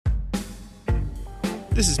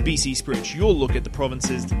This is BC Spirits, your look at the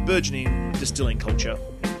province's burgeoning distilling culture.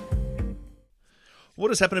 What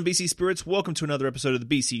has happened in BC Spirits? Welcome to another episode of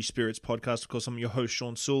the BC Spirits podcast. Of course, I'm your host,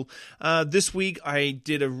 Sean Sewell. This week, I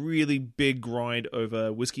did a really big grind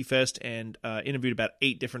over Whiskey Fest and interviewed about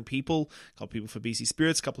 8 different people. A couple of people for BC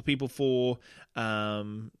Spirits, a couple of people for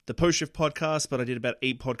the Post Shift podcast, but I did about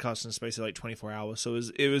 8 podcasts in the space of like 24 hours. So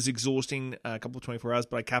it was exhausting, a couple of 24 hours,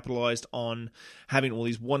 but I capitalized on having all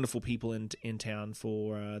these wonderful people in town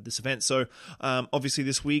for this event. So obviously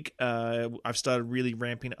this week, I've started really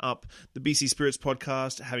ramping up the BC Spirits podcast,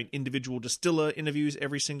 having individual distiller interviews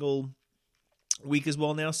every single week as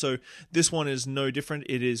well now. So this one is no different.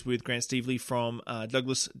 It is with Grant Stevely from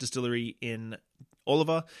Douglas Distillery in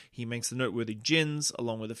Oliver. He makes the noteworthy gins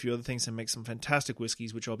along with a few other things and makes some fantastic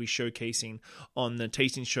whiskeys, which I'll be showcasing on the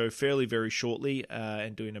tasting show very shortly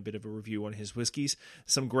and doing a bit of a review on his whiskeys.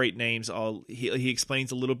 Some great names. He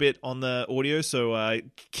explains a little bit on the audio, so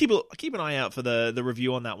keep an eye out for the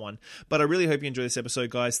review on that one. But I really hope you enjoy this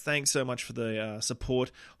episode, guys. Thanks so much for the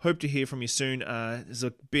support. Hope to hear from you soon. There's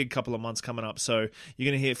a big couple of months coming up, so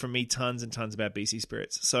you're going to hear from me tons and tons about BC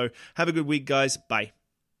Spirits. So have a good week, guys. Bye.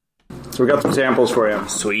 So we got some samples for you.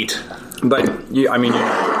 Sweet. But, you know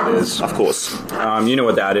what it is. Of course. You know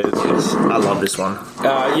what that is. Yes. I love this one.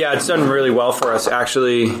 Yeah, it's done really well for us,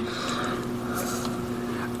 actually.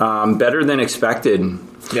 Better than expected.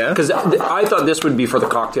 Yeah? Because I thought this would be for the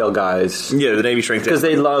cocktail guys. Yeah, the Navy strength. Because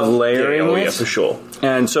they love layering it. Yeah, for sure.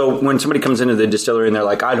 And so when somebody comes into the distillery and they're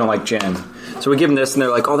like, I don't like gin. So we give them this and they're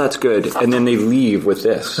like, oh, that's good. And then they leave with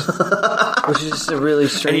this. Which is just a really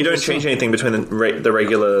strange... And you don't change anything between the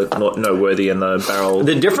regular noteworthy and the barrel?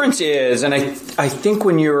 The difference is, and I think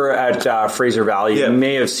when you were at Fraser Valley, you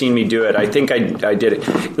may have seen me do it. I think I did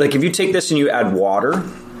it. Like if you take this and you add water,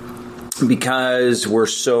 because we're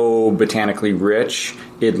so botanically rich,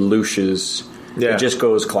 it louches. Yeah. It just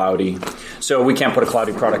goes cloudy. So we can't put a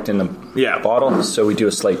cloudy product in the bottle, so we do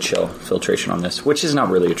a slight chill filtration on this, which is not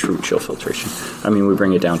really a true chill filtration. I mean, we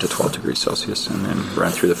bring it down to 12 degrees Celsius and then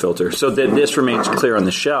run through the filter. So that this remains clear on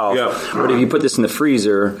the shelf. Yeah. But if you put this in the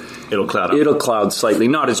freezer, it'll cloud up. It'll cloud slightly.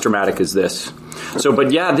 Not as dramatic as this. So,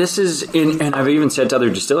 but yeah, this is, and I've even said to other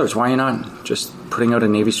distillers, why are you not just putting out a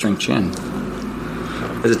Navy strength gin?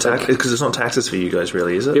 Is it tax? Because it's not taxes for you guys,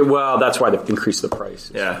 really, is it? Well, that's why they increased the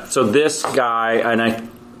price. Yeah. So this guy, and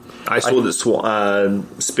I saw that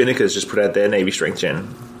Spinnaker's just put out their Navy strength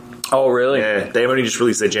gin. Oh, really? Yeah. They've only just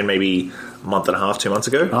released their gin maybe a month and a half, 2 months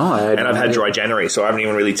ago. Oh, and I've had dry January, so I haven't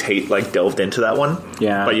even really delved into that one.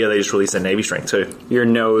 Yeah. But yeah, they just released their Navy strength too. Your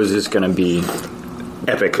nose is going to be...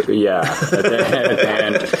 epic. Yeah, at the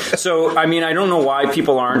end. So, I mean, I don't know why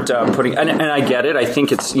people aren't putting... And I get it. I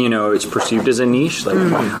think it's, it's perceived as a niche. Like,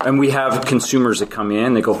 and we have consumers that come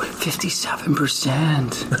in, they go,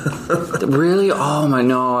 57%. Really? Oh, my,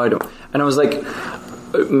 no, I don't... And I was like...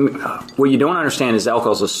 What you don't understand is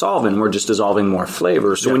alcohol is a solvent. We're just dissolving more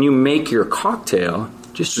flavor. So when you make your cocktail...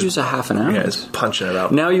 Just use a half an ounce. Yeah, it's punching it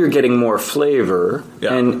out. Now you're getting more flavor,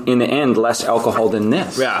 and in the end, less alcohol than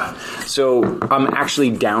this. Yeah. So I'm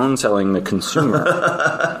actually downselling the consumer,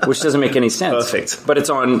 which doesn't make any sense. Perfect. But it's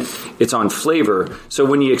on flavor. So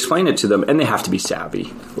when you explain it to them, and they have to be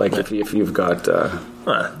savvy. Like if you've got a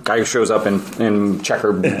guy who shows up in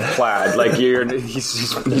checkered plaid, like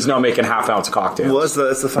he's not making half-ounce cocktails. Well,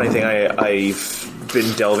 that's the funny thing I've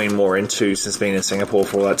been delving more into since being in Singapore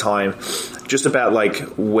for all that time. Just about like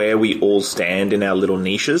where we all stand in our little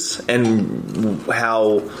niches and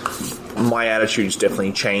how my attitude's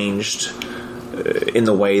definitely changed in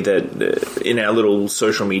the way that in our little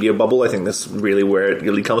social media bubble. I think that's really where it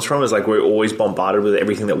really comes from, is like we're always bombarded with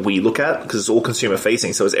everything that we look at because it's all consumer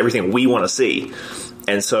facing, so it's everything we want to see.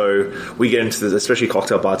 And so we get into this, especially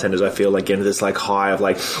cocktail bartenders, I feel like get into this like high of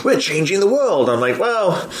like, we're changing the world. I'm like,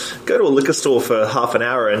 well, go to a liquor store for half an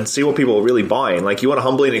hour and see what people are really buying. Like, you want a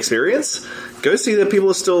humbling experience? Go see that people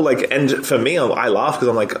are still like, and for me, I laugh because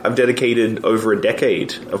I'm like, I've dedicated over a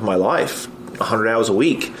decade of my life, 100 hours a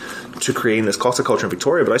week, to creating this cocktail culture in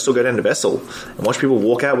Victoria, but I still go down to Vessel and watch people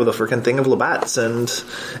walk out with a freaking thing of Labatt's and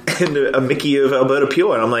a Mickey of Alberta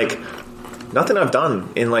Pure. And I'm like, nothing I've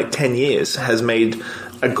done in like 10 years has made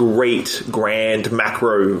a great, grand,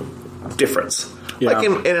 macro difference. Yeah. Like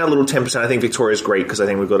in our little 10%, I think Victoria's great because I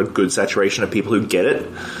think we've got a good saturation of people who get it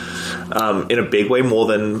in a big way, more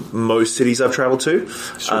than most cities I've traveled to.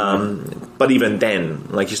 Sure. But even then,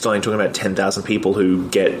 like, you're still only talking about 10,000 people who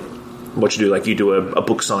get what you do. Like, you do a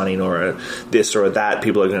book signing or a this or a that,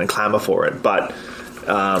 people are going to clamor for it. But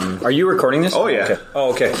are you recording this? Oh, yeah. Okay.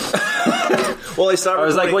 Oh, okay. Well, I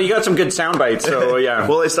was like, well, you got some good sound bites, so yeah.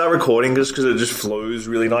 Well, I start recording just because it just flows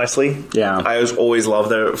really nicely. Yeah. I always love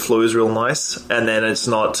that it flows real nice, and then it's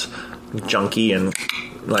not junky and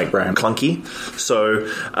clunky. So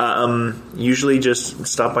usually just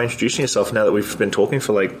start by introducing yourself now that we've been talking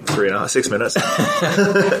for like 6 minutes.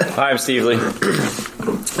 Hi, I'm Steve Lee.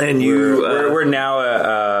 And we're now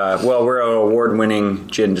we're an award-winning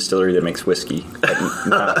gin distillery that makes whiskey.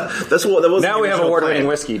 That's what that was. Now we have award-winning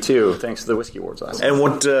whiskey too, thanks to the whiskey awards last year. And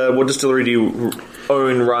what distillery do you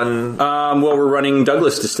run? Well, we're running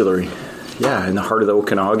Douglas Distillery. Yeah, in the heart of the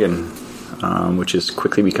Okanagan, which is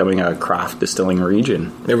quickly becoming a craft distilling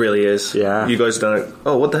region. It really is. Yeah, you guys done it.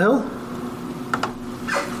 Oh, what the hell!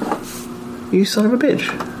 You son of a bitch.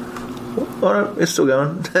 All right, it's still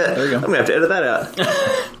going. There you go. I'm going to have to edit that out.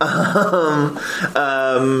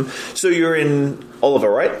 So you're in Oliver,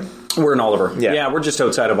 right? We're in Oliver. Yeah, we're just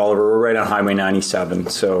outside of Oliver. We're right on Highway 97,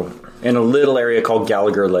 so in a little area called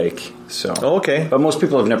Gallagher Lake. So, okay. But most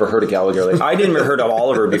people have never heard of Gallagher Lake. I didn't even heard of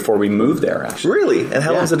Oliver before we moved there, actually. Really? And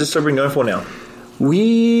how long has the distillery been going for now?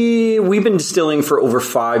 We've been distilling for over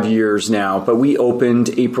 5 years now, but we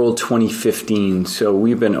opened April 2015, so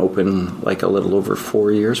we've been open like a little over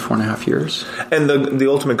 4.5 years. And the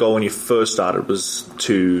ultimate goal when you first started was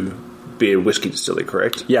to be a whiskey distillery,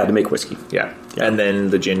 correct? Yeah, to make whiskey. Yeah. And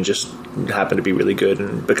then the gin just happened to be really good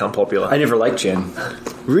and become popular. I never liked gin.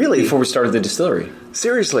 Really? Before we started the distillery.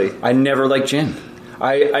 Seriously? I never liked gin.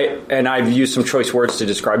 I've used some choice words to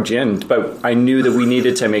describe gin, but I knew that we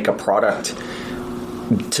needed to make a product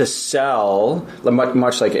to sell,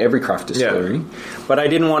 much like every craft distillery. Yeah. But I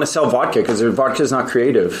didn't want to sell vodka because vodka is not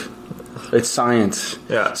creative. It's science.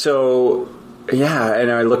 Yeah. So, yeah,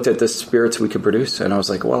 and I looked at the spirits we could produce, and I was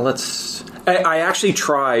like, well, let's... I actually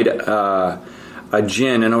tried a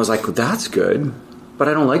gin, and I was like, well, that's good, but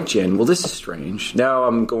I don't like gin. Well, this is strange. Now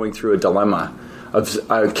I'm going through a dilemma of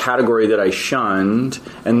a category that I shunned,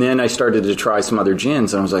 and then I started to try some other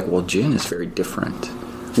gins, and I was like, well, gin is very different.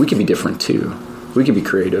 We can be different, too. We could be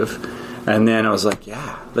creative. And then I was like,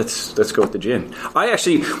 yeah, let's go with the gin. I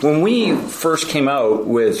actually, when we first came out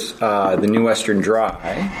with the New Western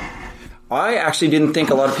Dry, I actually didn't think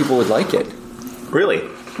a lot of people would like it. Really?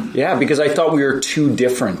 Yeah, because I thought we were too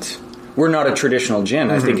different. We're not a traditional gin.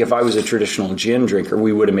 Mm-hmm. I think if I was a traditional gin drinker,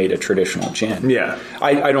 we would have made a traditional gin. Yeah.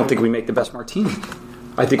 I don't think we make the best martini.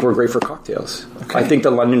 I think we're great for cocktails. Okay. I think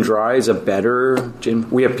the London Dry is a better gin.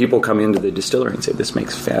 We have people come into the distillery and say, this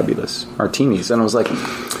makes fabulous martinis. And I was like,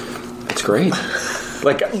 that's great.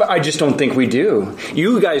 I just don't think we do.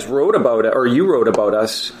 You guys wrote about it, or you wrote about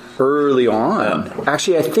us early on. Yeah.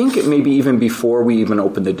 Actually, I think it maybe even before we even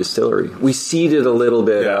opened the distillery. We seeded a little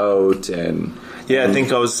bit out and... Yeah, I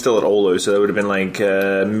think I was still at Olo, so that would have been like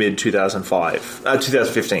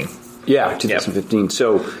mid-2015. Yeah, 2015. Yep.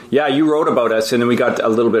 So, yeah, you wrote about us, and then we got a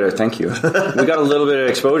little bit of, thank you. We got a little bit of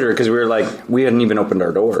exposure because we were like, we hadn't even opened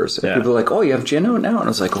our doors. And people were like, oh, you have gin out now? And I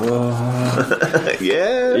was like, whoa.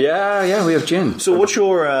 Yeah, we have gin. So what's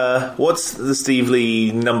the Steve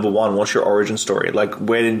Lee number one? What's your origin story? Like,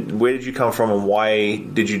 where did you come from, and why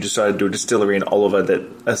did you decide to do a distillery in Oliver,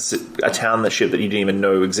 a township that you didn't even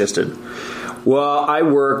know existed? Well, I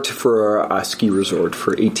worked for a ski resort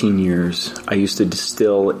for 18 years. I used to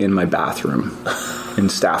distill in my bathroom in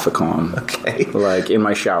Staffacom. Okay. Like in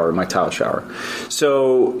my shower, my tile shower.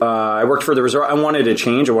 So I worked for the resort. I wanted to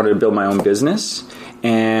change. I wanted to build my own business.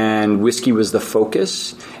 And whiskey was the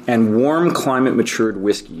focus. And warm climate matured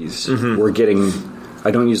whiskeys were getting... I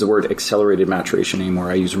don't use the word accelerated maturation anymore.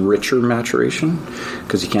 I use richer maturation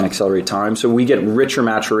because you can't accelerate time. So we get richer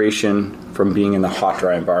maturation from being in the hot,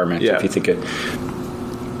 dry environment. Yeah. If you think it,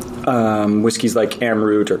 whiskeys like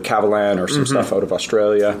Amrut or Cavalan or some stuff out of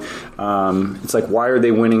Australia. It's like, why are they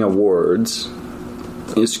winning awards?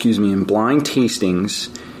 In blind tastings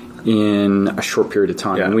in a short period of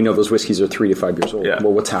time? Yeah. And we know those whiskeys are 3 to 5 years old. Yeah.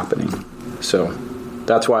 Well, what's happening? So...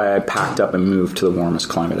 That's why I packed up and moved to the warmest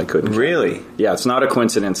climate I could. Really? Yeah, it's not a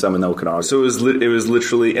coincidence I'm in the Okanagan. So it was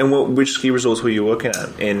literally... And which ski resorts were you working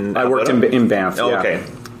at? I worked in Banff, Oh, okay.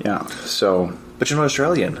 Yeah, so... But you're not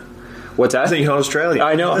Australian. What's that? You're not Australian.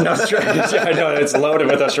 I know, I'm not Australian. Yeah, I know, it's loaded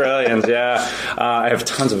with Australians, yeah. I have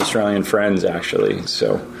tons of Australian friends, actually,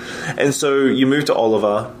 so... And so you moved to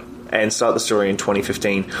Oliver... and start the story in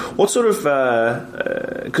 2015. What sort of...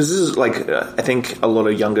 Because this is like, I think a lot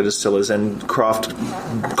of younger distillers and craft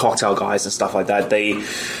cocktail guys and stuff like that, they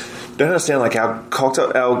don't understand, like,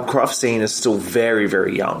 our craft scene is still very,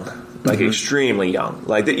 very young. Like, extremely young.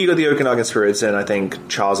 Like, you got the Okanagan Spirits, and I think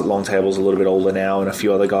Charles at Long Table's a little bit older now, and a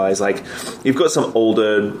few other guys. Like, you've got some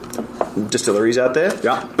older distilleries out there.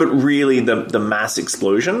 Yeah. But really, the mass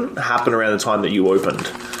explosion happened around the time that you opened.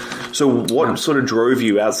 So what sort of drove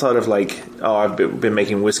you outside of like, I've been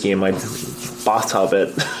making whiskey in my bathtub at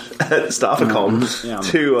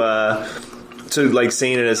Staffacom to like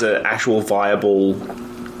seeing it as an actual viable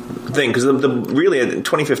thing? Because the really in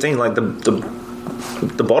 2015, like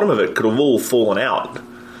the bottom of it could have all fallen out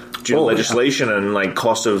due to legislation and like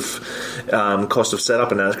cost of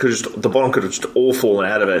setup, and that the bottom could have just all fallen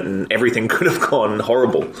out of it, and everything could have gone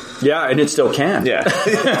horrible. Yeah, and it still can. Yeah,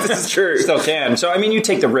 this is true. Still can. So I mean, you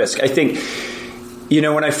take the risk. I think.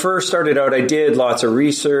 When I first started out, I did lots of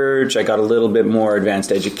research. I got a little bit more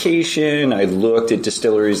advanced education. I looked at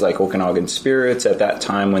distilleries like Okanagan Spirits at that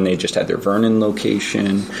time when they just had their Vernon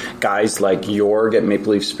location. Guys like Jorg at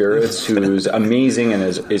Maple Leaf Spirits, who's amazing and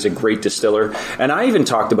is a great distiller. And I even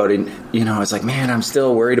talked about it, I was like, man, I'm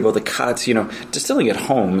still worried about the cuts. Distilling at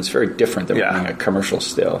home is very different than running a commercial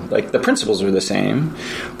still. Like, the principles are the same.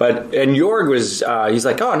 And Jorg was, he's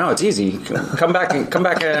like, oh, no, it's easy. Come back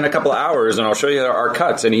in a couple of hours and I'll show you our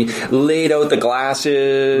cuts, and he laid out the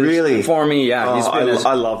glasses for me. Yeah,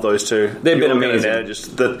 I love those two. They've been amazing. They're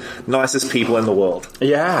just the nicest people in the world.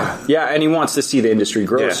 Yeah, and he wants to see the industry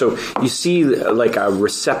grow. Yeah. So you see like a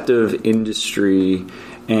receptive industry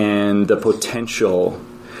and the potential.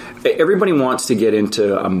 Everybody wants to get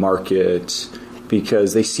into a market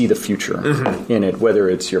because they see the future in it, whether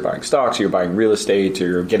it's you're buying stocks, or you're buying real estate, or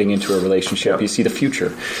you're getting into a relationship, you see the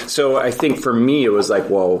future. So I think for me, it was like,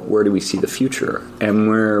 well, where do we see the future? And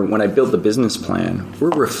when I built the business plan, we're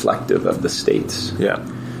reflective of the States. Yeah.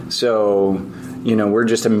 So, we're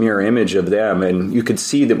just a mirror image of them, and you could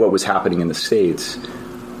see that what was happening in the States,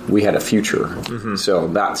 we had a future. So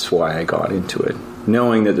that's why I got into it,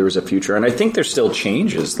 knowing that there was a future. And I think there's still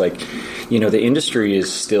changes. Like, the industry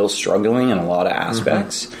is still struggling in a lot of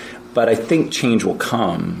aspects, but I think change will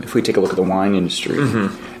come. If we take a look at the wine industry,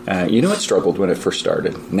 it struggled when it first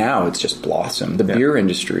started. Now it's just blossomed. The beer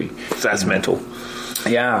industry. That's mental.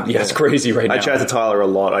 Yeah, it's crazy right now. I chat to Tyler a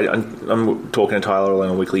lot. I'm talking to Tyler on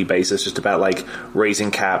a weekly basis just about like raising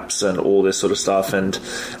caps and all this sort of stuff. And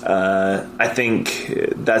I think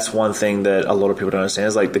that's one thing that a lot of people don't understand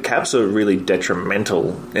is like the caps are really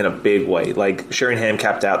detrimental in a big way. Like Sheringham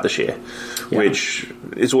capped out this year, which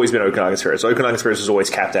it's always been Okanagan Spirits. So Okanagan Spirits is always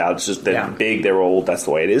capped out. It's just they're big, they're old, that's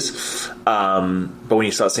the way it is. But when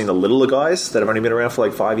you start seeing the littler guys that have only been around for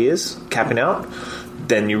like 5 years capping out,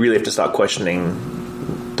 then you really have to start questioning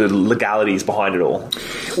the legalities behind it all.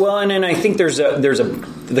 Well, and then I think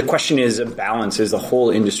the question is a balance as the whole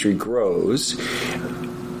industry grows.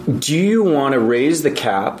 Do you want to raise the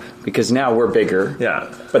cap because now we're bigger?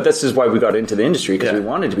 Yeah. But this is why we got into the industry, because we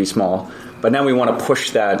wanted to be small. But now we want to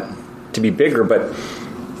push that to be bigger. But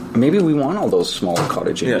maybe we want all those smaller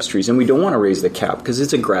cottage industries, and we don't want to raise the cap because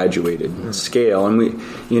it's a graduated scale. And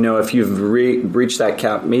if you've reached that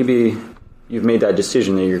cap, maybe you've made that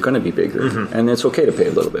decision that you're going to be bigger, and it's okay to pay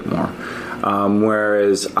a little bit more.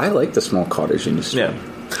 Whereas I like the small cottage industry. Yeah.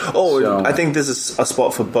 I think there's a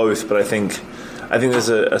spot for both, but I think there's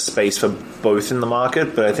a space for both in the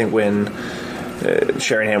market. But I think when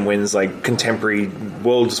Sheringham wins like contemporary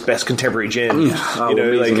world's best contemporary gin, and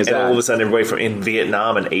all of a sudden everybody from in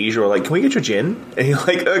Vietnam and Asia are like, can we get your gin? And you're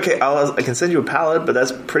like, okay, I can send you a pallet, but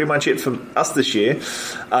that's pretty much it from us this year.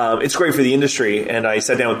 It's great for the industry. And I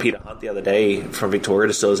sat down with Peter Hunt the other day from Victoria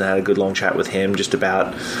Distillers and had a good long chat with him just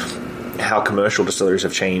about how commercial distilleries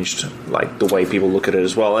have changed, like the way people look at it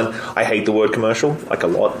as well. And I hate the word commercial, like a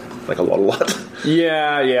lot.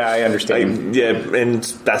 Yeah, I understand. And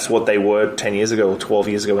that's what they were 10 years ago or 12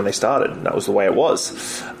 years ago when they started. That was the way it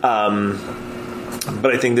was.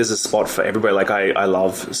 But I think there's a spot for everybody. Like I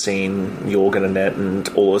love seeing Jorg and Annette, and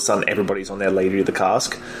all of a sudden everybody's on their Lady of the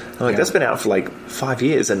Cask. I'm like, that's been out for like 5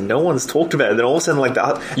 years and no one's talked about it. And then all of a sudden, like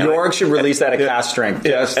that, Jorg should release that at cask strength.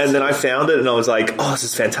 Yes. And then I found it and I was like, oh, this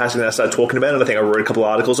is fantastic. And I started talking about it. And I think I wrote a couple of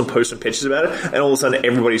articles and posted some pictures about it. And all of a sudden,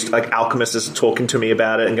 everybody's like, Alchemist is talking to me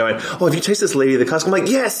about it and going, oh, have you tasted this Lady of the Cask? I'm like,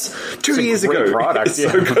 yes, 2 years ago. Product. It's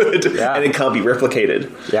so good. Yeah. And it can't be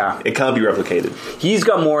replicated. Yeah. It can't be replicated. He's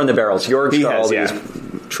got more in the barrels. Jorg's got all these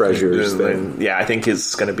treasures. I think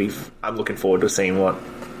it's going to be. I'm looking forward to seeing what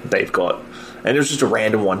they've got. And it was just a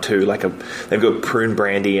random one too. Like they've got prune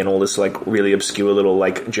brandy and all this like really obscure little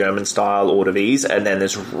like German style eau de vie, and then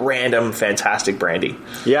this random fantastic brandy.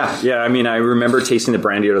 Yeah. I mean, I remember tasting the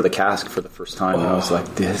brandy out of the cask for the first time, and I was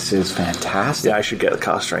like, "This is fantastic." Yeah, I should get the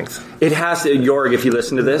cask strength. It has to, Jorg. If you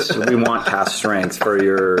listen to this, we want cask strength for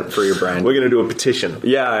your brand. We're going to do a petition.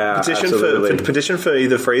 Yeah, petition for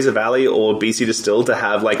either Fraser Valley or BC Distill to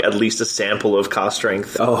have like at least a sample of cask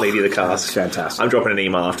strength Lady of the Cask. That's fantastic. I'm dropping an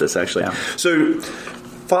email after this actually. Yeah. So,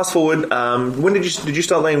 fast forward. When did you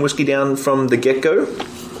start laying whiskey down from the get go,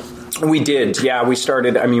 We did, yeah. We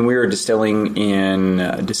started, we were distilling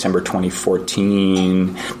in December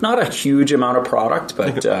 2014. Not a huge amount of product,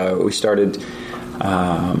 but we started...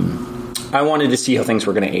 I wanted to see how things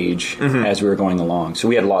were going to age as we were going along. So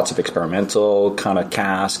we had lots of experimental kind of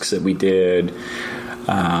casks that we did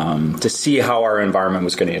to see how our environment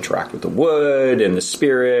was going to interact with the wood and the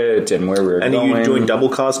spirit and where we were going. And are you doing double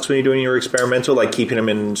casks when you're doing your experimental, like keeping them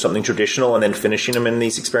in something traditional and then finishing them in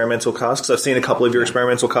these experimental casks? I've seen a couple of your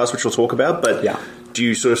experimental casks, which we'll talk about, but do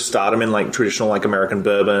you sort of start them in like traditional like American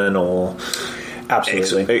bourbon or...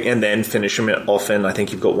 Absolutely. And then finish them off in, I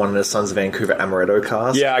think you've got one in the Sons of Vancouver Amaretto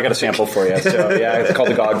cask. Yeah, I got a sample for you. So, it's called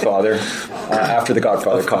the Godfather. After the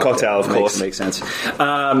Godfather cocktail, of course. Makes sense.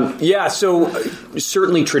 So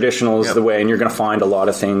certainly traditional is the way, and you're going to find a lot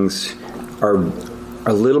of things are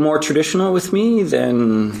a little more traditional with me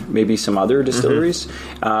than maybe some other distilleries.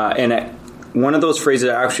 One of those phrases,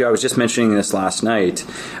 actually, I was just mentioning this last night.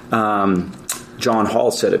 John Hall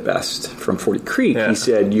said it best from 40 Creek. He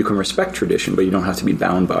said, you can respect tradition, but you don't have to be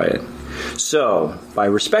bound by it. So, by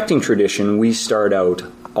respecting tradition, we start out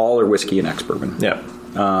all our whiskey in ex-bourbon.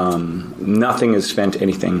 Nothing has spent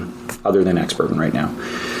anything other than ex-bourbon right now.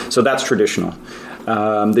 So that's traditional.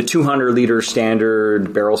 The 200-liter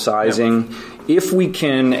standard barrel sizing, if we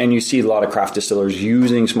can, and you see a lot of craft distillers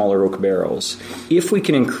using smaller oak barrels, if we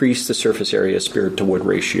can increase the surface area spirit to wood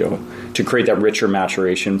ratio to create that richer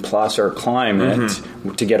maturation, plus our climate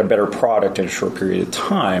to get a better product in a short period of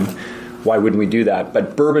time, why wouldn't we do that?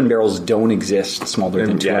 But bourbon barrels don't exist smaller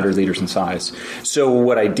than 200 liters in size. So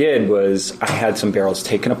what I did was I had some barrels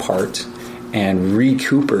taken apart and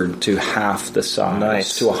recoopered to half the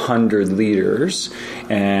size, to 100 liters.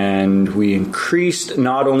 And we increased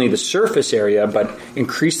not only the surface area, but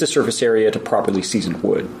increased the surface area to properly seasoned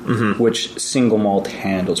wood, which single malt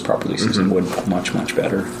handles properly seasoned wood much, much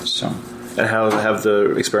better. So... And how have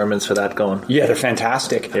the experiments for that gone? Yeah, they're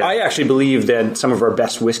fantastic. I actually believe that some of our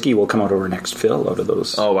best whiskey will come out of our next fill out of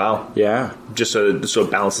those. Oh, wow. Yeah. Just so it sort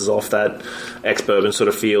of balances off that ex-bourbon sort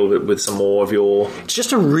of feel with some more of your... It's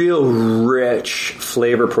just a real rich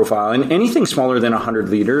flavor profile. And anything smaller than 100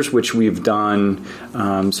 liters, which we've done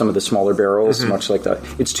some of the smaller barrels, much like that,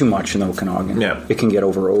 it's too much in the Okanagan. Yeah. It can get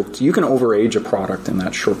over-oaked. You can overage a product in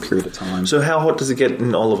that short period of time. So how hot does it get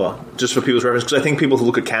in Oliver? Just for people's reference, because I think people who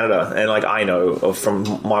look at Canada and like I know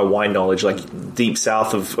from my wine knowledge, like deep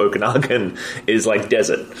south of Okanagan is like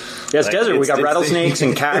desert. Yeah, it's desert. We got rattlesnakes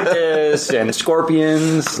and cactus and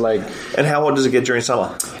scorpions. And how hot does it get during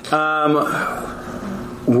summer?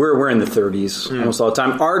 We're in the 30s almost all the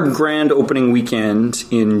time. Our grand opening weekend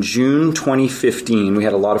in June 2015, we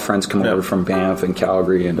had a lot of friends come over from Banff and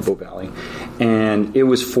Calgary and the Bow Valley, and it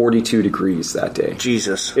was 42 degrees that day.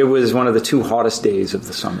 Jesus. It was one of the 2 hottest days of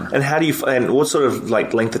the summer. And how do you? And what sort of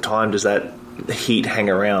like length of time does that heat hang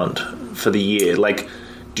around for the year? Like,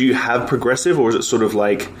 do you have progressive, or is it sort of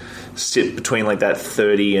like sit between like that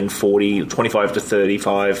 30 and 40, 25 to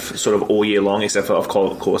 35 sort of all year long, except for, of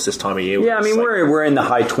course, this time of year? Yeah, I mean, we're in the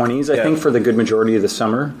high 20s, I think, for the good majority of the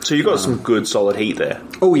summer. So you've got some good solid heat there.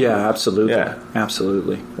 Oh, yeah, absolutely. Yeah.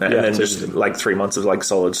 Absolutely. And then just like 3 months of like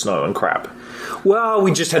solid snow and crap. Well,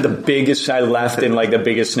 we just had the biggest, I left in like the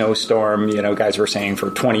biggest snowstorm, guys were saying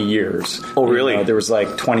for 20 years. Oh, really? There was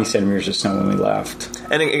like 20 centimeters of snow when we left.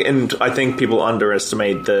 And I think people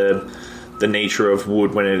underestimate the nature of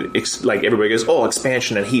wood when it, like everybody goes,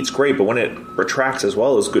 expansion and heat's great, but when it retracts as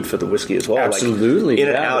well is good for the whiskey as well. Absolutely. Like, in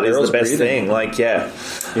and out is the best thing. Like, yeah.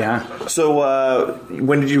 So,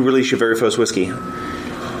 when did you release your very first whiskey?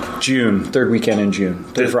 June, third weekend in June.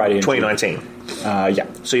 Third Friday in 2019. June. Yeah.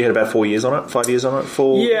 So you had about 4 years on it? 5 years on it?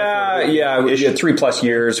 4? Yeah. We had 3+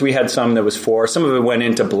 years. We had some that was 4. Some of it went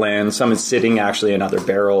into blend. Some is sitting actually in other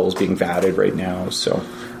barrels being vatted right now. So,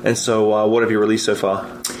 what have you released so far?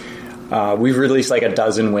 We've released like a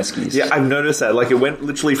dozen whiskeys. Yeah, I've noticed that. Like it went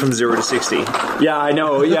literally from 0 to 60. Yeah, I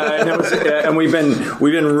know. Yeah, and we've been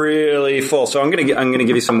really full. So I'm gonna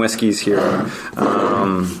give you some whiskeys here.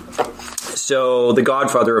 So the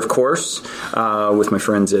Godfather, of course, with my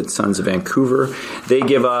friends at Sons of Vancouver, they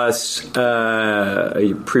give us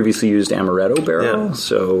a previously used Amaretto barrel. Yeah.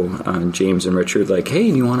 So James and Richard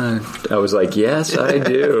hey, do you want to? I was like, yes, I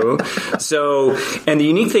do. So, and the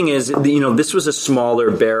unique thing is, this was a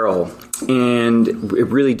smaller barrel, and it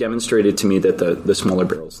really demonstrated to me that the smaller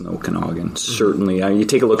barrels in the Okanagan, certainly, you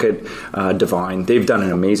take a look at Divine, they've done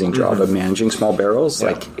an amazing job of managing small barrels.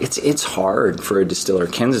 Yeah. It's hard for a distiller.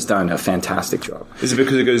 Ken's has done a fantastic job. Is it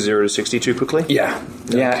because it goes 0 to 60 too quickly? Yeah.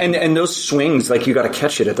 And those swings, you got to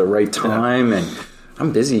catch it at the right time, and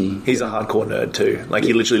I'm busy. He's a hardcore nerd too. Like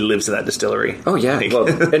he literally lives in that distillery. Oh yeah, well,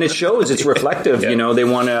 and it shows. It's reflective. You know, they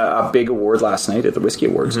won a big award last night at the Whiskey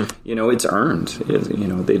Awards. You know, it's earned. You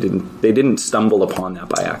know, they didn't stumble upon that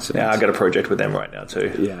by accident. Yeah, I got a project with them right now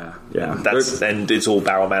too. Yeah. And it's all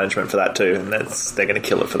barrel management for that too, and they're going to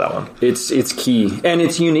kill it for that one. It's key, and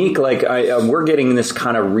it's unique. Like we're getting this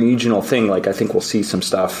kind of regional thing. Like I think we'll see some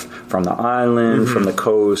stuff from the island, from the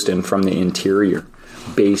coast, and from the interior,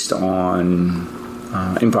 based on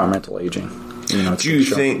environmental aging. You know, do you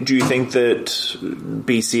think that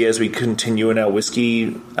BC, as we continue in our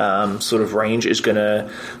whiskey sort of range, is going to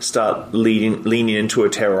start leaning into a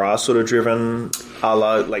terroir sort of driven, a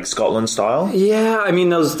la like Scotland style? Yeah, I mean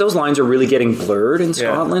those lines are really getting blurred in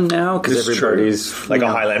Scotland now because everybody's like a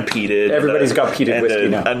Highland peated. Everybody's got peated whiskey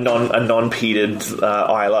now. A non-peated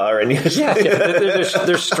Islay, and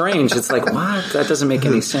they're strange. It's like, what? That doesn't make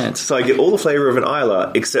any sense. So I get all the flavor of an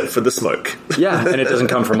Islay except for the smoke. Yeah, and it doesn't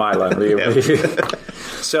come from Islay.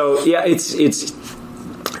 So yeah, it's.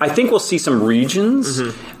 I think we'll see some regions.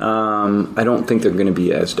 I don't think they're going to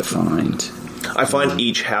be as defined. I find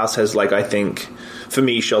each house has I think. For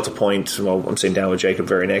me, Shelter Point, well, I'm sitting down with Jacob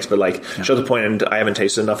very next, but Shelter Point, and I haven't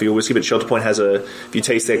tasted enough of your whiskey, but Shelter Point has if you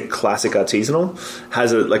taste their classic artisanal,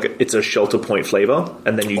 has it's a Shelter Point flavor,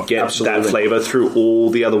 and then you get that flavor through all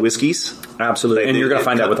the other whiskeys. Absolutely. And you're going to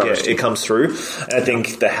find out with ours. It comes through. And I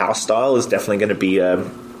think the house style is definitely going to be a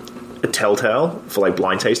telltale for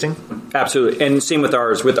blind tasting. Absolutely. And same with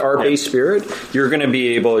ours. With our base spirit, you're going to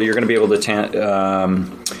be able to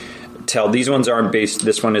tell these ones aren't base.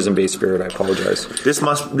 This one isn't base spirit. I apologize. This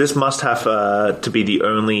must have to be the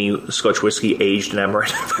only Scotch whiskey aged in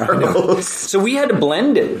amaretto barrels. So we had to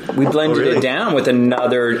blend it. We blended it down with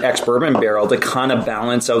another ex-bourbon barrel to kind of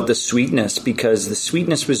balance out the sweetness, because the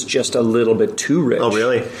sweetness was just a little bit too rich. Oh,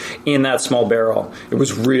 really? In that small barrel, it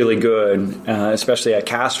was really good, especially at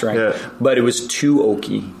cask strength. But it was too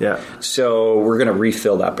oaky. Yeah. So we're going to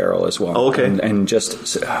refill that barrel as well. Oh, okay. And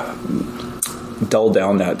just dull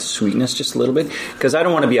down that sweetness just a little bit, because I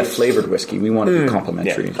don't want to be a flavored whiskey. We want to be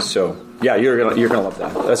complimentary. Yeah. So yeah, you're gonna love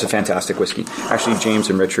that. That's a fantastic whiskey. Actually, James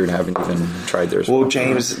and Richard haven't even tried theirs. Well,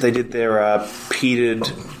 James, they did their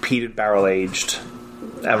peated barrel aged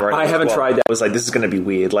amaretto. I haven't tried that. I was like, this is going to be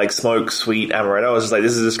weird. Smoke sweet amaretto. I was just like,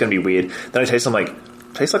 this is just going to be weird. Then I taste them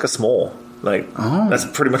tastes like a small. That's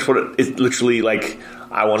pretty much what it is. Literally,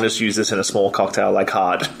 I want to just use this in a small cocktail,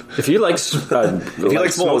 hard. If you like,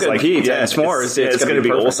 s'mores, and peat and s'mores, it's going to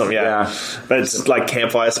be awesome. Yeah, but it's like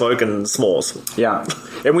campfire smoke and s'mores. Yeah,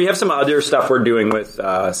 and we have some other stuff we're doing with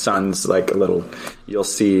Sons, a little. You'll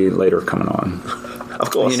see later coming on. Of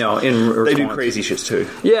course, they do crazy shits too.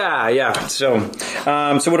 Yeah. So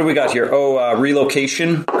what do we got here?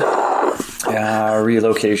 Relocation.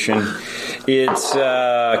 Relocation. It's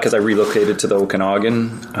because I relocated to the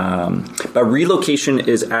Okanagan, but relocation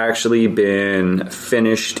has actually been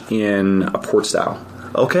finished in a port style.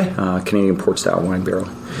 Okay. Canadian port style wine barrel.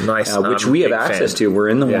 Nice. Which we have access to. We're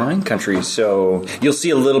in the wine country, so you'll see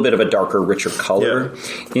a little bit of a darker, richer color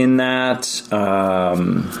in that.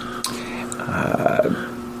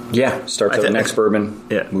 Starts with the next bourbon.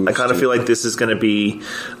 Yeah, I kind of feel like this is going to be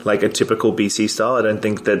a typical BC style. I don't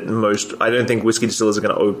think whiskey distillers are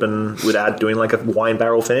going to open without doing a wine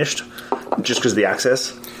barrel finished, just because of the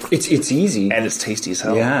access. It's easy and it's tasty as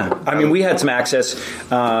hell. Yeah, I mean, we had some access,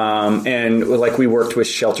 and we worked with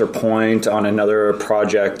Shelter Point on another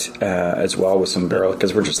project as well with some barrel,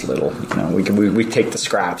 because we're just little. We take the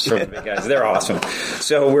scraps from the big guys. They're awesome.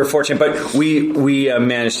 So we're fortunate, but we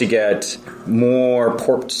managed to get more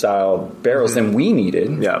port style barrels than we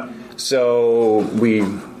needed. Yeah. So we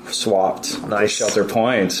swapped with Shelter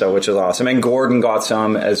Point, which is awesome. And Gordon got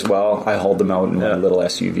some as well. I hauled them out in a little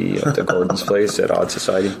SUV up to Gordon's place at Odd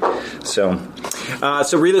Society. So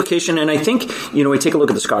relocation, and I think we take a look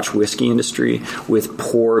at the Scotch whiskey industry with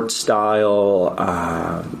port style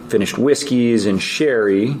finished whiskeys and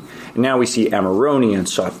sherry. And now we see Amarone and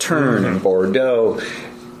Sauternes and Bordeaux.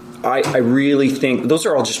 I really think those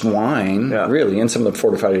are all just wine, really, and some of them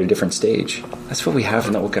fortified at a different stage. That's what we have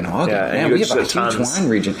in the Okanagan. Yeah, we have a huge wine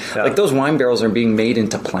region. Yeah. Those wine barrels are being made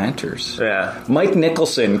into planters. Yeah. Mike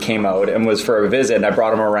Nicholson came out and was for a visit, and I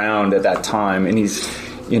brought him around at that time, and he's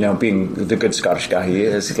being the good Scottish guy he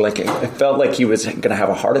is, it felt like he was going to have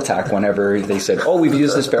a heart attack whenever they said, we've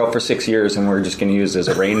used this barrel for 6 years and we're just going to use it as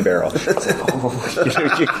a rain barrel. You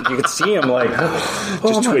could see him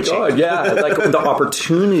just twitching. God, yeah. The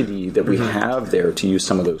opportunity that we have there to use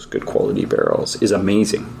some of those good quality barrels is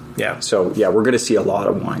amazing. Yeah. So, we're going to see a lot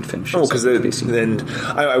of wine finishes. Oh, because then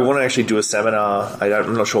I want to actually do a seminar.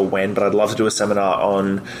 I'm not sure when, but I'd love to do a seminar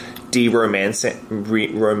on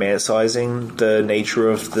romanticizing the nature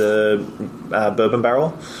of the bourbon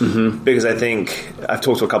barrel, because I think I've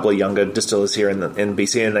talked to a couple of younger distillers here in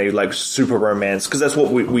BC, and they like super romance, because that's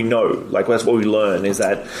what we know. Like that's what we learn, is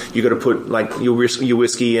that you got to put like your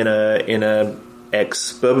whiskey in a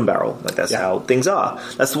X bourbon barrel. Like that's how things are.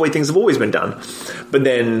 That's the way things have always been done. But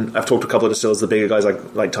then I've talked to a couple of distillers, the bigger guys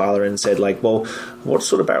like Tyler, and said like, well, what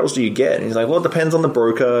sort of barrels do you get? And he's like, well, it depends on the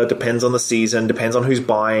broker, depends on the season, depends on who's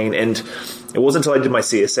buying. And it wasn't until I did my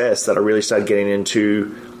CSS that I really started getting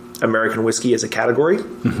into American whiskey as a category.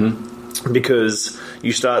 Because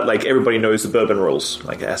you start, like, everybody knows the bourbon rules.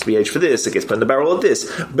 Like, it has to be aged for this, it gets put in the barrel of this.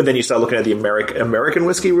 But then you start looking at the American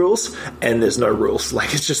whiskey rules, and there's no rules.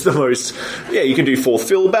 Like, it's just the most... Yeah, you can do 4th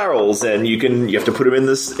fill barrels, and you have to put them in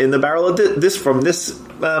the barrel of this from this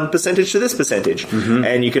percentage to this percentage.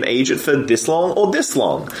 And you can age it for this long or this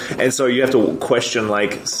long. And so you have to question,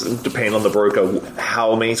 like, depending on the broker,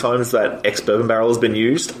 how many times that ex-bourbon barrel has been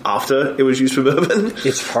used after it was used for bourbon.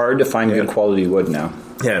 It's hard to find good quality wood now.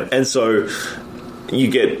 Yeah, and so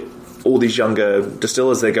you get all these younger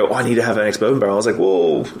distillers, they go, oh, I need to have an ex-bourbon barrel. I was like,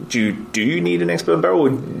 well, do you need an ex-bourbon barrel? Or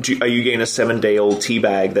are you getting a 7-day-old tea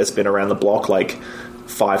bag that's been around the block like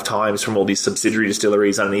 5 times from all these subsidiary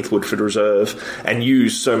distilleries underneath Woodford Reserve and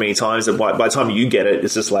used so many times that by the time you get it,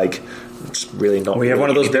 it's just like, it's really not... We have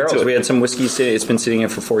one of those barrels. We had some whiskey, it's been sitting here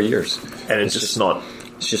for 4 years. And it's just not...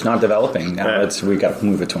 It's just not developing. Now we got to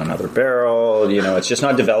move it to another barrel. You know, it's just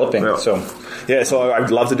not developing. Yeah. So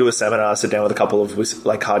I'd love to do a seminar, sit down with a couple of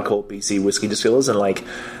like hardcore BC whiskey distillers, and like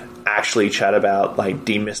actually chat about like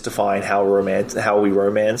demystifying how we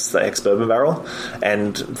romance the ex-bourbon barrel,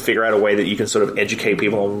 and figure out a way that you can sort of educate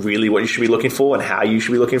people on really what you should be looking for and how you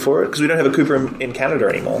should be looking for it, because we don't have a Cooper in Canada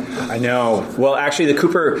anymore. I know. Well, actually, the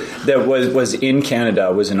Cooper that was in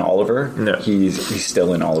Canada was in Oliver. No. He's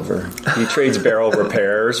still in Oliver. He trades barrel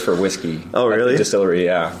repairs for whiskey. Oh, really? At the distillery,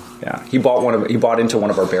 yeah. He bought into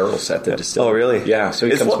one of our barrels at the distillery. Oh, really? Yeah. So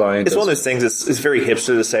he comes by. It's one of those things. It's very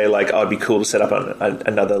hipster to say like, oh, it'd be cool to set up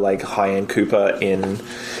another like high-end Cooper in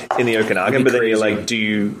the Okanagan, but then you're like,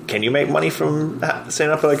 can you make money from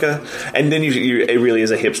setting up like a? And then it really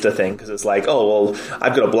is a hipster thing, because it's like, oh well,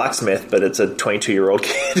 I've got a blacksmith, but it's a 22-year-old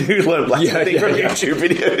kid who learned blacksmithing from YouTube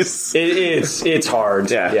videos. It's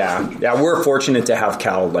hard. Yeah. We're fortunate to have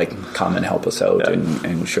Cal like come and help us out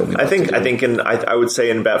and show me. I think I would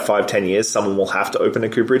say in about 5-10 years, someone will have to open a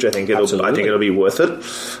cooperage. I think it'll be worth it.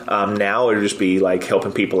 Now it'll just be like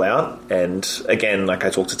helping people out. And again, like I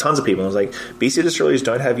talked to tons of people, and I was like, BC distilleries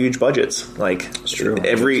don't have huge budgets. Like, it's true.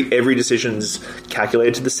 Every decision's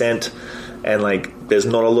calculated to the cent, and like there's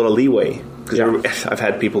not a lot of leeway. Because I've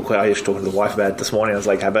had people, I was talking to the wife about it this morning, I was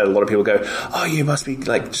like, I bet a lot of people go, oh, you must be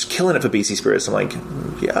like just killing it for BC Spirits. I'm like,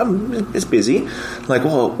 yeah, it's busy. I'm like,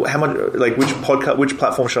 well, how much, like which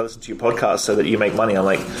platform should I listen to your podcast so that you make money? I'm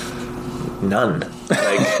like, none.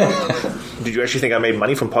 Like, did you actually think I made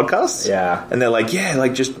money from podcasts? Yeah. And they're like, yeah,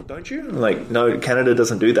 like just, don't you? I'm like, no, Canada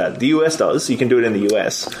doesn't do that. The US does. You can do it in the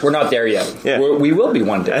US. We're not there yet. Yeah. We will be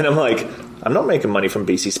one day. And I'm like, I'm not making money from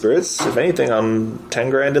BC Spirits. If anything, I'm 10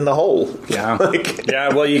 grand in the hole. Yeah.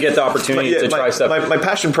 Well, you get the opportunity to try stuff. My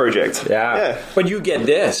passion project. Yeah. But you get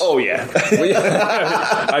this. Oh, yeah.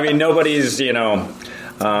 I mean, nobody's, yeah.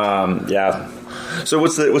 So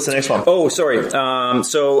what's the next one? Oh, sorry.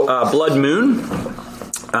 Blood Moon.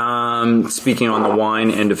 Speaking on the wine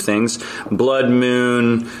end of things, Blood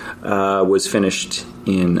Moon was finished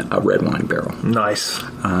in a red wine barrel. Nice.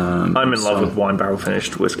 I'm in love with wine barrel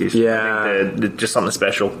finished whiskeys. Yeah. I think they're just something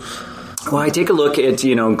special. Well, I take a look at,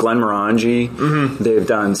 Glenmorangie. Mm-hmm. They've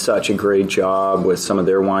done such a great job with some of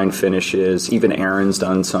their wine finishes. Even Aaron's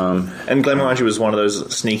done some. And Glenmorangie was one of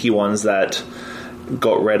those sneaky ones that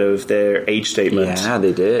got rid of their age statement. Yeah,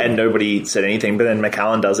 they did. And nobody said anything, but then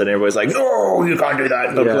Macallan does it, and everybody's like, no, you can't do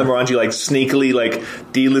that. But Glenmorangie like sneakily like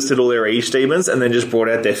delisted all their age statements and then just brought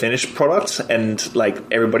out their finished products, and like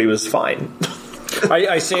everybody was fine.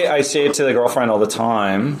 I say it to the girlfriend all the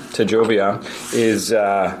time, to Jovia, is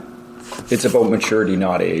it's about maturity,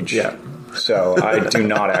 not age. Yeah. So I do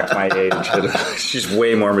not act my age. She's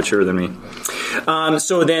way more mature than me.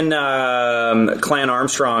 So then Clan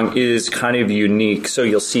Armstrong is kind of unique. So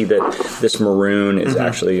you'll see that this maroon is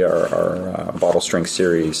actually our bottle strength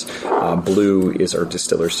series. Blue is our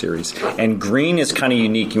distiller series. And green is kind of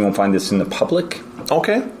unique. You won't find this in the public.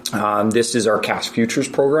 Okay. This is our Cask Futures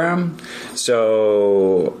program.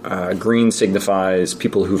 So green signifies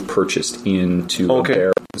people who've purchased into a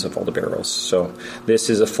barrel. of all the barrels. So this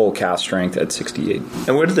is a full cask strength at 68.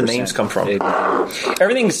 And where did the names come from?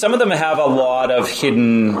 Everything. Some of them have a lot of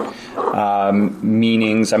hidden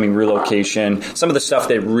meanings. I mean, relocation. Some of the stuff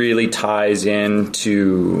that really ties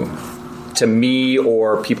into to me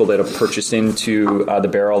or people that have purchased into the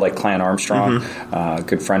barrel, like Clan Armstrong, a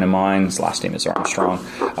good friend of mine. His last name is Armstrong.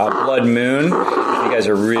 Blood Moon. If you guys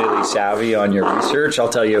are really savvy on your research, I'll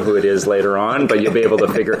tell you who it is later on, but you'll be able to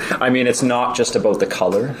figure. I mean, it's not just about the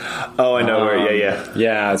color. Oh, I know.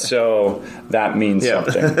 Yeah. So that means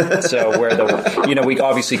something. So where we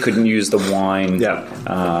obviously couldn't use the wine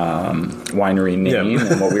winery name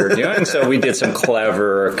and what we were doing, so we did some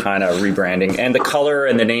clever kind of rebranding, and the color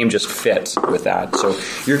and the name just fit with that. So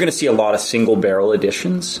you're going to see a lot of single barrel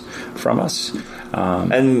editions from us.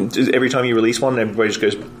 And every time you release one, everybody just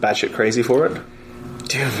goes batshit crazy for it?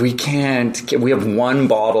 Dude, we can't. We have one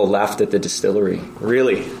bottle left at the distillery.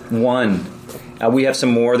 Really? One. We have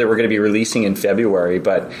some more that we're going to be releasing in February,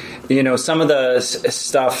 but some of the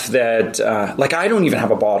stuff that like I don't even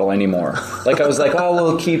have a bottle anymore. Like I was like, oh,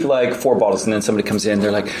 we'll keep like 4 bottles, and then somebody comes in,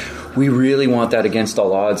 they're like, we really want that against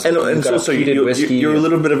all odds. And also you're a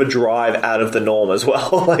little bit of a drive out of the norm as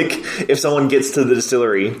well. Like if someone gets to the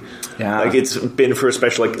distillery, like it's been for a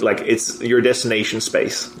special like it's your destination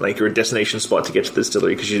space, like your destination spot to get to the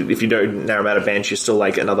distillery, because if you don't Naramata Bench, you're still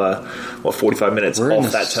like another 45 minutes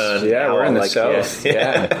off that turn. Yeah, we're in the south.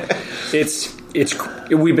 Yeah. It's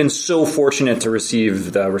we've been so fortunate to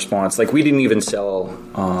receive the response. Like we didn't even sell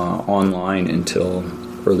online until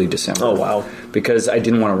early December. Oh wow! Because I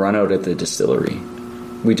didn't want to run out at the distillery.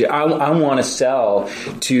 I want to sell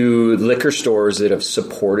to liquor stores that have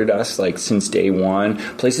supported us like since day one.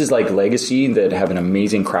 Places like Legacy that have an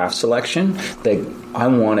amazing craft selection. That I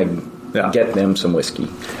want to get them some whiskey.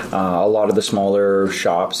 A lot of the smaller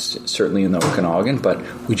shops, certainly in the Okanagan, but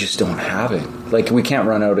we just don't have it. Like we can't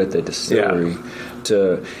run out at the distillery.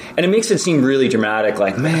 And it makes it seem really dramatic,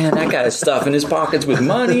 like, man, that guy's stuffing his pockets with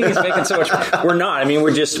money, he's making so much. We're not. I mean,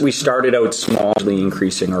 we started out smallly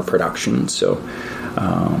increasing our production, so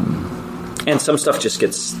and some stuff just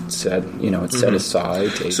gets set, it's set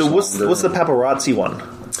aside. So what's the Paparazzi one?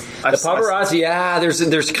 The Paparazzi,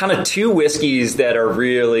 there's kind of 2 whiskeys that are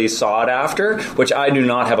really sought after, which I do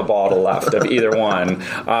not have a bottle left of either one.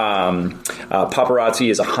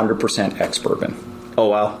 Paparazzi is 100% ex-bourbon. Oh,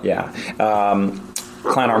 wow. Yeah.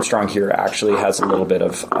 Clan Armstrong here actually has a little bit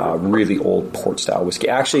of really old port-style whiskey.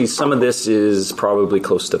 Actually, some of this is probably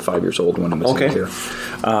close to 5 years old when it was in here.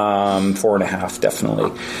 4.5, definitely.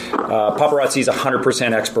 Paparazzi is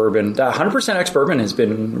 100% ex-bourbon. 100% ex-bourbon has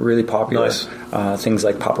been really popular. Nice. Things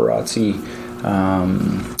like Paparazzi.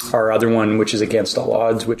 Our other one, which is Against All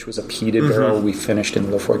Odds, which was a peated barrel we finished in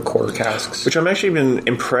Laphroaig quarter casks. Which I'm actually been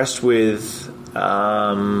impressed with...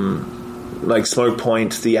 like Smoke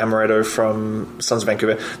Point, the Amaretto from Sons of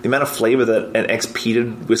Vancouver, the amount of flavor that an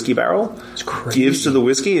ex-peated whiskey barrel gives to the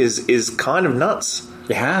whiskey is kind of nuts.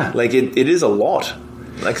 Yeah. Like, it is a lot.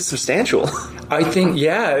 Like, it's substantial. I think,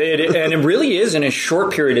 and it really is in a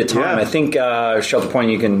short period of time. Yeah. I think, Shelter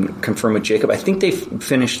Point, you can confirm with Jacob, I think they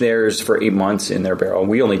finished theirs for 8 months in their barrel.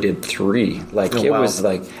 We only did 3. Like, it was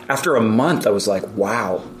like, after a month, I was like,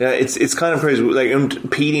 wow. Yeah, it's kind of crazy. Like,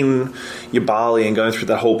 peating your barley and going through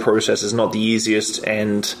that whole process is not the easiest,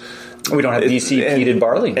 and... We don't have BC peated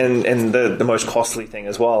barley. And the most costly thing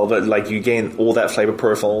as well. But, like, you gain all that flavor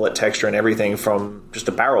profile, all that texture and everything from just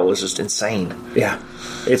a barrel is just insane. Yeah.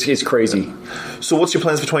 It's crazy. So what's your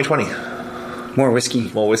plans for 2020? More whiskey.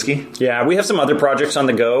 More whiskey? Yeah, we have some other projects on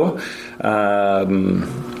the go.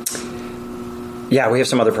 We have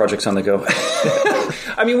some other projects on the go.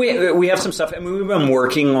 I mean, we have some stuff. I mean, we've been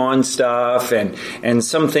working on stuff, and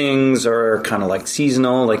some things are kind of like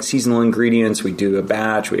seasonal ingredients. We do a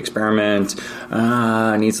batch, we experiment.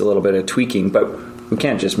 Needs a little bit of tweaking, but we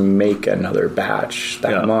can't just make another batch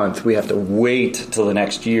that month. We have to wait till the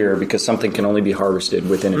next year because something can only be harvested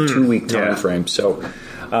within a 2-week time frame. So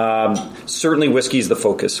certainly whiskey is the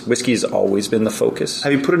focus. Whiskey has always been the focus.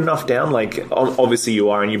 Have you put enough down? Like, obviously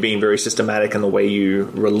you are, and you're being very systematic in the way you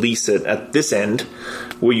release it at this end.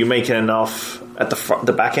 Were you making enough at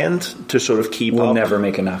the back end to sort of keep up? We'll never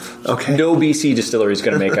make enough. Okay. No BC distillery is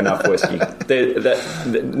going to make enough whiskey.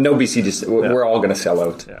 No BC distillery. We're all going to sell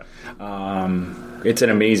out. Yeah. It's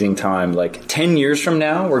an amazing time. Like 10 years from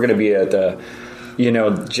now, we're going to be at the,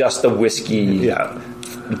 just the whiskey,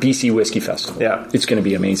 BC Whiskey Festival. Yeah. It's going to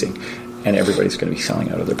be amazing. And everybody's going to be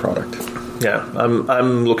selling out of their product. Yeah.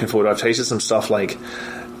 I'm looking forward. I've tasted some stuff like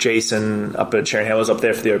Jason up at Sharon Hill was up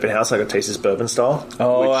there for the open house. I got to taste his bourbon style.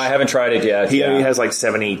 Oh, I haven't tried it yet. He only has like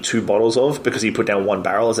 72 bottles of, because he put down one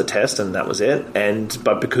barrel as a test, and that was it.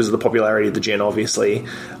 But because of the popularity of the gin, obviously,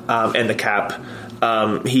 and the cap,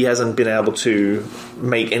 he hasn't been able to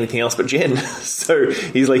make anything else but gin. So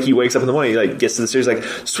he's like, he wakes up in the morning, he like gets to the store, he's like,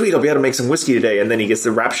 sweet, I'll be able to make some whiskey today. And then he gets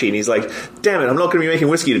the rap sheet and he's like, damn it, I'm not going to be making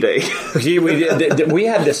whiskey today. We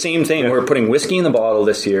had the same thing. We were putting whiskey in the bottle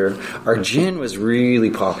this year. Our gin was really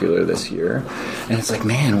popular this year. And it's like,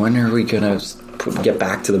 man, when are we going to get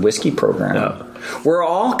back to the whiskey program? No. We're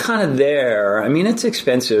all kind of there. I mean, it's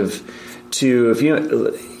expensive to, if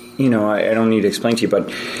you know, I don't need to explain to you,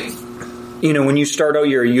 but you know, when you start out,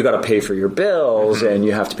 you got to pay for your bills, and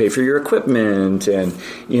you have to pay for your equipment, and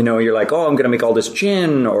you know, you're like, oh, I'm going to make all this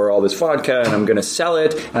gin or all this vodka, and I'm going to sell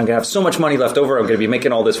it, and I'm going to have so much money left over, I'm going to be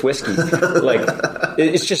making all this whiskey. Like,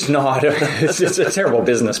 it's just not. It's a terrible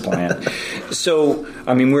business plan. So,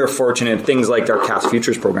 I mean, we're fortunate. Things like our Cask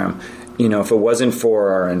Futures program. You know, if it wasn't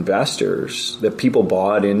for our investors, that people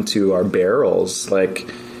bought into our barrels,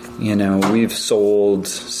 like. You know, we've sold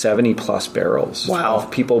 70 plus barrels. Wow.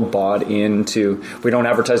 People bought into, we don't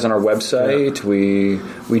advertise on our website. Yeah.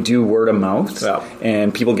 We do word of mouth, yeah.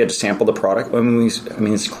 And people get to sample the product. I mean,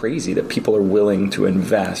 it's crazy that people are willing to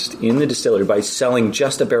invest in the distillery by selling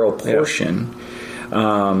just a barrel portion. Yeah.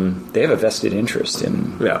 They have a vested interest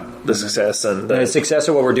in the success and the success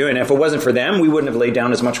of what we're doing. If it wasn't for them, we wouldn't have laid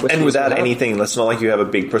down as much whiskey. And without anything, it's not like you have a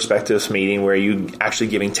big prospectus meeting where you actually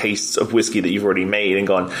giving tastes of whiskey that you've already made and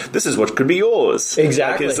gone, this is what could be yours.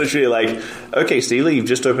 Exactly. Like, it's literally like, okay, Steely, you've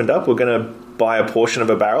just opened up. We're going to buy a portion of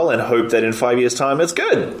a barrel and hope that in 5 years' time it's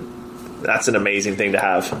good. That's an amazing thing to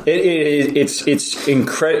have. It's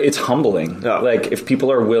incredible. It's humbling. Oh. Like, if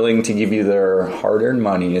people are willing to give you their hard-earned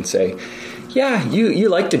money and say, yeah, you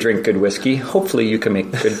like to drink good whiskey. Hopefully you can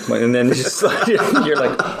make good money. And then just you're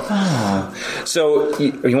like, oh. So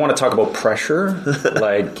you want to talk about pressure?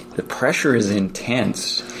 Like, the pressure is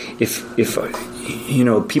intense. If you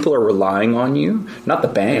know, people are relying on you, not the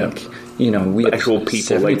bank. Yeah. You know, we have actual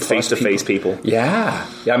people, like face-to-face people. Yeah.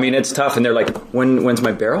 I mean, it's tough, and they're like, "When's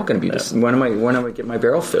my barrel going to be? This? When am I get my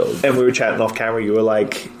barrel filled?" And we were chatting off camera. You were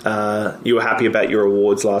like, you were happy about your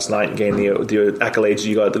awards last night and getting the accolades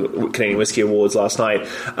you got at the Canadian Whiskey Awards last night,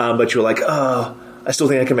 but you were like, "Oh, I still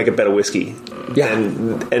think I can make a better whiskey." Yeah,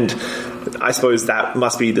 and I suppose that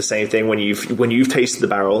must be the same thing when you've tasted the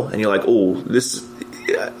barrel and you're like, "Oh, this."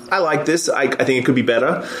 I like this. I think it could be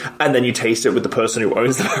better. And then you taste it with the person who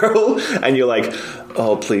owns the barrel, and you're like,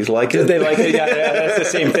 "Oh, please like it." They like it. Yeah, that's the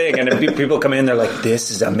same thing. And if people come in, they're like, "This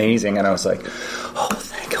is amazing," and I was like, "Oh,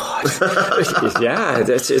 thank God." Yeah,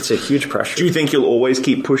 it's a huge pressure. Do you think you'll always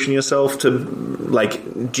keep pushing yourself to,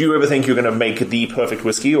 like? Do you ever think you're going to make the perfect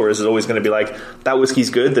whiskey, or is it always going to be like, that whiskey's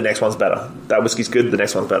good, the next one's better. That whiskey's good, the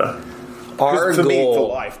next one's better. Our for goal, me, for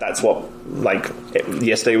life, that's what, like,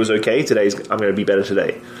 yesterday was okay, I'm going to be better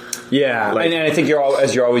today. Yeah, and I think you're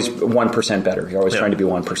always 1% better. You're always trying to be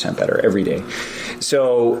 1% better every day.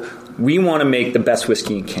 So we want to make the best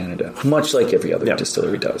whiskey in Canada, much like every other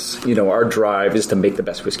distillery does. You know, our drive is to make the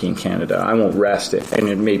best whiskey in Canada. I won't rest it, and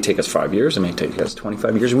it may take us 5 years. It may take us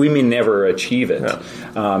 25 years. We may never achieve it.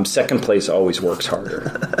 Yeah. Second place always works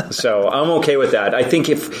harder. So I'm okay with that. I think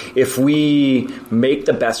if we make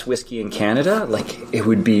the best whiskey in Canada, like, it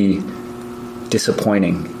would be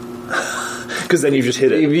disappointing. Because then you just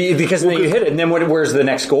hit it. Because then you hit it, and then where's the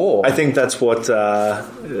next goal? I think that's what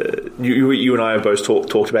you and I have both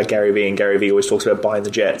talked about Gary Vee, and Gary Vee always talks about buying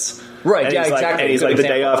the jets. Right, and exactly. And he's like, the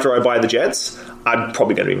day after I buy the jets, I'm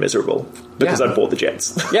probably going to be miserable because I bought the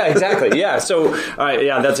jets. Yeah, exactly. Yeah, so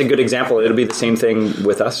that's a good example. It'll be the same thing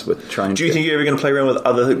with us with trying. Do you think you're ever going to play around with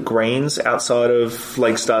other grains outside of,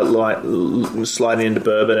 like, start sliding into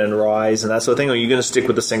bourbon and rye and that sort of thing, or are you going to stick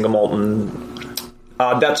with the single malt and?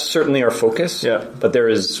 That's certainly our focus. Yeah, but there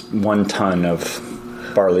is 1 ton of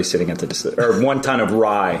barley sitting at the distillery, or 1 ton of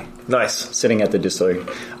rye. Nice, sitting at the distillery,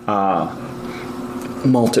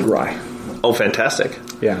 malted rye. Oh, fantastic!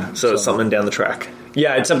 Yeah, so it's something down the track.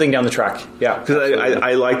 Yeah, it's something down the track. Yeah, because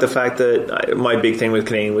I like the fact that my big thing with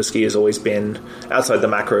Canadian whiskey has always been, outside the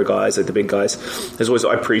macro guys, like the big guys, is always,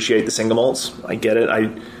 I appreciate the single malts. I get it.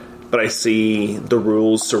 But I see the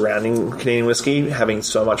rules surrounding Canadian whiskey having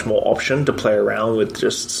so much more option to play around with.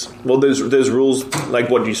 There's rules, like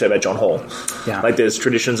what did you say about John Hall? Yeah. Like, there's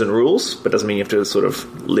traditions and rules, but doesn't mean you have to sort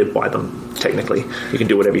of live by them technically. You can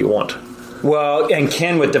do whatever you want. Well, and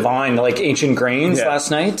Ken with Divine, like Ancient Grains last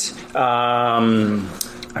night. I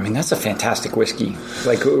mean, that's a fantastic whiskey.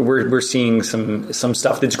 Like, we're seeing some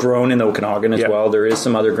stuff that's grown in the Okanagan as well. There is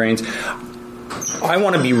some other grains. I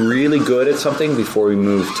want to be really good at something before we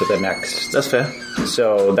move to the next. That's fair.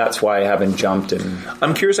 So that's why I haven't jumped. And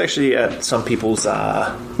I'm curious actually at some people's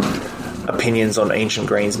opinions on Ancient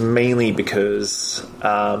Grains, mainly because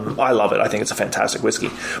I love it. I think it's a fantastic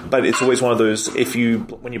whiskey. But it's always one of those,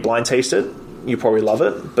 when you blind taste it, you probably love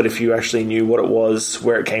it. But if you actually knew what it was,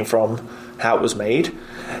 where it came from, how it was made,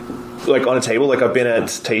 like on a table, like I've been at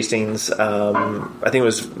tastings, I think it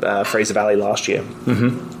was Fraser Valley last year.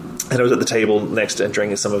 Mm-hmm. And I was at the table next and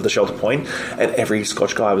drinking some of the Shelter Point, and every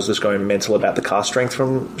Scotch guy was just going mental about the cask strength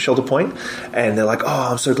from Shelter Point. And they're like,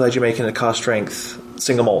 oh, I'm so glad you're making a cask strength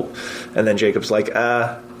single malt. And then Jacob's like,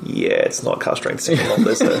 yeah, it's not cask strength single malt.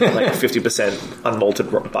 There's like 50%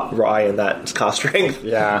 unmalted rye in that cask strength.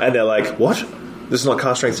 Yeah. And they're like, what? This is not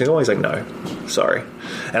cask strength single malt? He's like, no, sorry.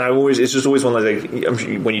 And it's just always one of those,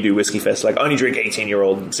 like, when you do Whiskey Fest, like, only drink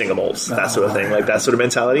 18-year-old single malts, that sort of thing, like that sort of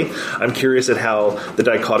mentality. I'm curious at how the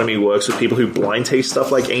dichotomy works with people who blind taste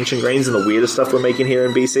stuff like Ancient Grains and the weirdest stuff we're making here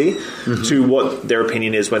in BC, mm-hmm. to what their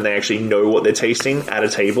opinion is when they actually know what they're tasting at a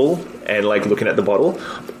table and, like, looking at the bottle.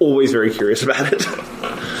 Always very curious about it.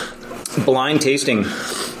 Blind tasting.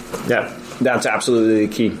 Yeah. That's absolutely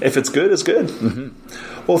the key. If it's good, it's good.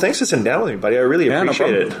 Mm-hmm. Well, thanks for sitting down with me, buddy. I really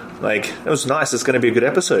appreciate it. Like, it was nice. It's going to be a good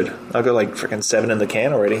episode. I've got like freaking 7 in the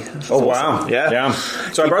can already. That's awesome. Wow. Yeah.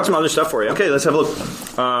 So I brought some other stuff for you. Okay, let's have a look.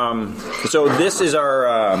 So this is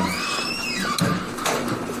our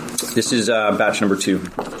batch number 2.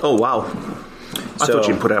 Oh, wow. I thought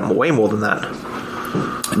you'd put out way more than that.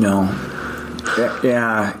 No.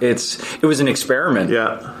 Yeah, it was an experiment.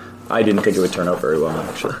 Yeah. I didn't think it would turn out very well,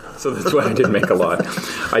 actually. So that's why I didn't make a lot.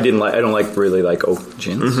 I don't really like oak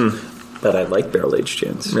gins, mm-hmm. but I like barrel-aged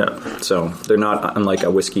gins. Yeah. So they're not unlike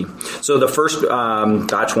a whiskey. So the first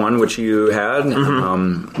batch one, which you had,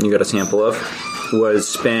 mm-hmm. You got a sample of, was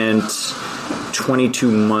spent 22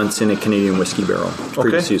 months in a Canadian whiskey barrel.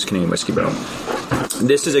 Previously used Canadian whiskey barrel.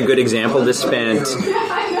 This is a good example. This spent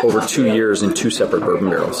over 2 years in 2 separate bourbon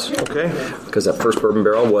barrels. Okay. Because that first bourbon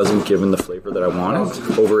barrel wasn't given the flavor that I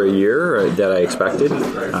wanted over a year that I expected.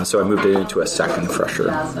 So I moved it into a second, fresher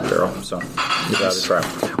barrel. So give that a try.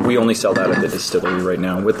 We only sell that at the distillery right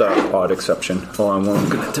now, with the odd exception. Oh, I'm going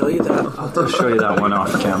to tell you that. I'll show you that one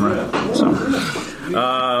off camera. So.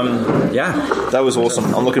 Yeah, that was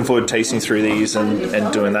awesome. I'm looking forward to tasting through these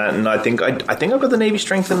and doing that. And I think I've got the Navy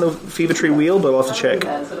Strength in the Fever Tree wheel, but I'll have to check.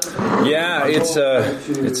 Yeah,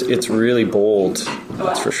 it's really bold.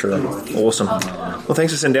 That's for sure. Awesome. Well,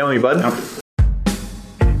 thanks for sitting down with me, bud. Yep.